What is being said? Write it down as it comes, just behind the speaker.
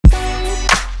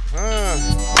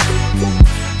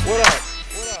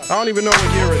I don't even know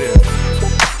what year it is,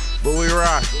 but we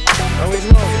rock. And we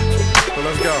smoking. So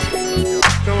let's go.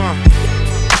 Come on.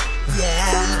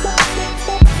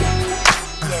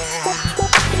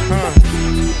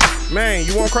 Man,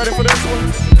 you want credit for this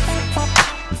one?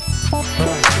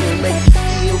 We'll make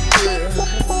you feel good.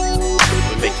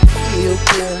 We'll make you Feel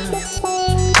good.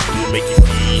 We'll make you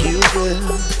feel good.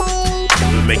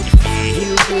 We'll make you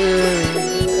feel good.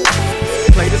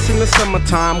 Play this in the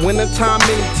summertime, wintertime,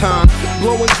 anytime.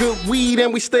 Blowing good weed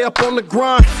and we stay up on the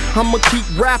grind. I'ma keep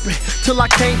rapping till I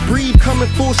can't breathe. Coming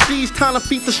full steez, time to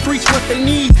feed the streets what they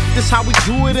need. This how we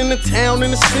do it in the town,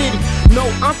 in the city. No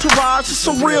entourage, just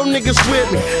some real niggas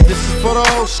with me. This is for the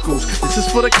old schools, this is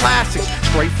for the classics.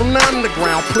 Straight from the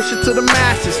underground, push it to the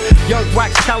masses. Young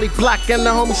Wax, Cali Black, and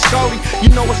the homie Scody. You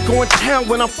know what's going down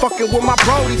when I'm fucking with my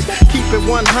brodies. Keep it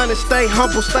 100, stay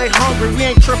humble, stay hungry. We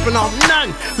ain't tripping off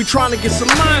nothing, we trying to get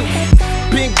some money.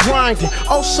 Been grinding,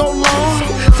 oh so long.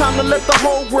 Time to let the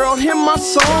whole world hear my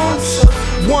songs.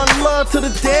 One love to the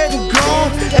dead and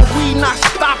gone, and we not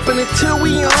stopping until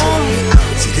we on.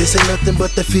 See, this ain't nothing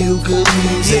but the feel-good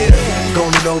music.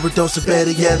 Going an overdose of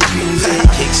better, yeah, the music.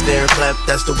 Kick, snare, clap,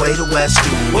 that's the way the West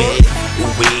do it.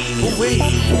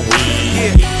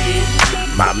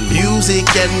 My music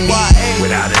and me,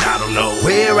 Without it, I don't know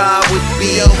where I would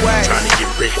be. Trying to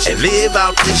get rich and live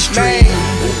out this dream.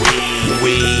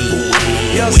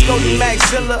 Yo, Scody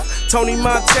Maxilla, Tony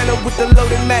Montana with the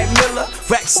loaded Mac Miller.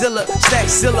 Rackzilla,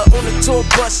 Stackzilla on the tour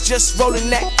bus, just rolling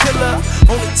that killer.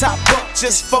 On the top bunk,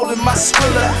 just folding my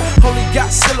Skrilla. Holy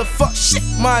Godzilla, fuck shit,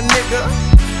 my nigga.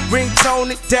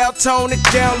 Ringtone it, down-tone it,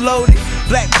 download it.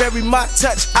 Blackberry, my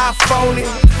touch, iPhone it.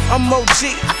 I'm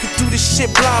OG, I could do this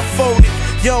shit blindfolded.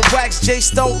 Young Wax, J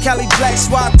Stone, Cali Black,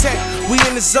 Swat Tech. We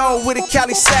in the zone with a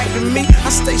Cali sack and me. I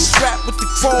stay strapped with the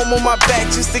chrome on my back,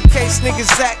 just in case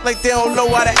niggas act like they don't know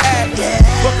how to act.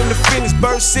 Welcome to Phoenix,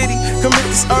 Bird City. Come hit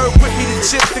this herb with me, the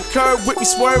chip, the curb with me,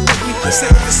 swerve with me, sit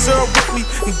with the syrup with me,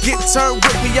 and get turned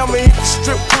with me. I'ma hit the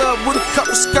strip club with a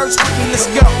couple skirts with me. Let's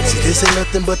go. See, this ain't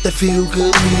nothing but the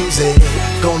feel-good music.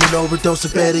 Going an overdose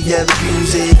of better, yeah, the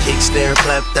music. Kick, snare,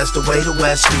 clap, that's the way the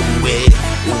West do it.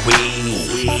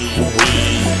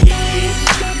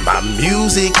 My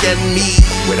music and me,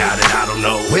 Without it, I don't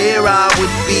know where I would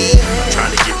be.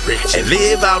 Trying to get rich and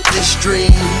live out this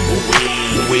dream.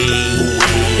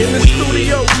 In the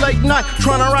studio, late night,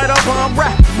 trying to write a bomb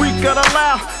rap. Reek of the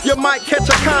loud, you might catch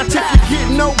a contact. You get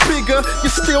no bigger,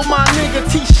 you're still my nigga.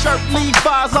 T-shirt,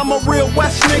 Levi's, I'm a real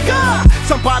West nigga.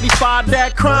 Somebody fired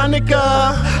that chronica.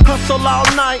 Hustle all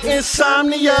night,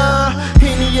 insomnia.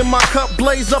 Henny in my cup,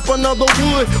 blaze up another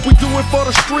wood. We do it for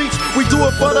the streets, we do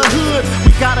it for the hood.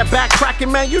 We got it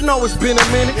backtracking, man, you know it's been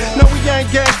a minute. No, we ain't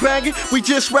gangbanging, we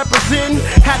just representing.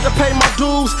 Had to pay my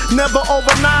dues, never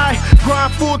overnight.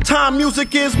 Grind full time,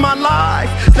 music is my life.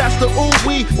 That's the ooh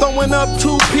we throwing up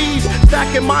 2 P's,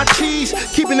 stacking my cheese,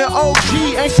 keeping it OG.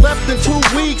 Ain't slept in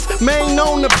 2 weeks, man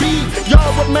on the beat.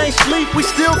 Y'all remain sleep, we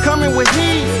still coming with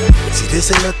heat. See,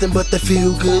 this ain't nothing but the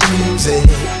feel-good music.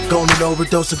 Going an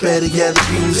overdose of better, yeah, the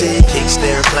music. Kick,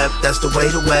 snare, clap, that's the way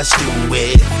the West do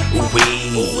it.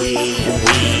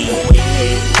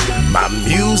 My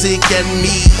music and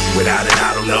me, Without it,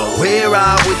 I don't know where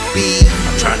I would be.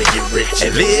 Trying to get rich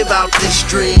and live out this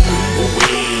dream.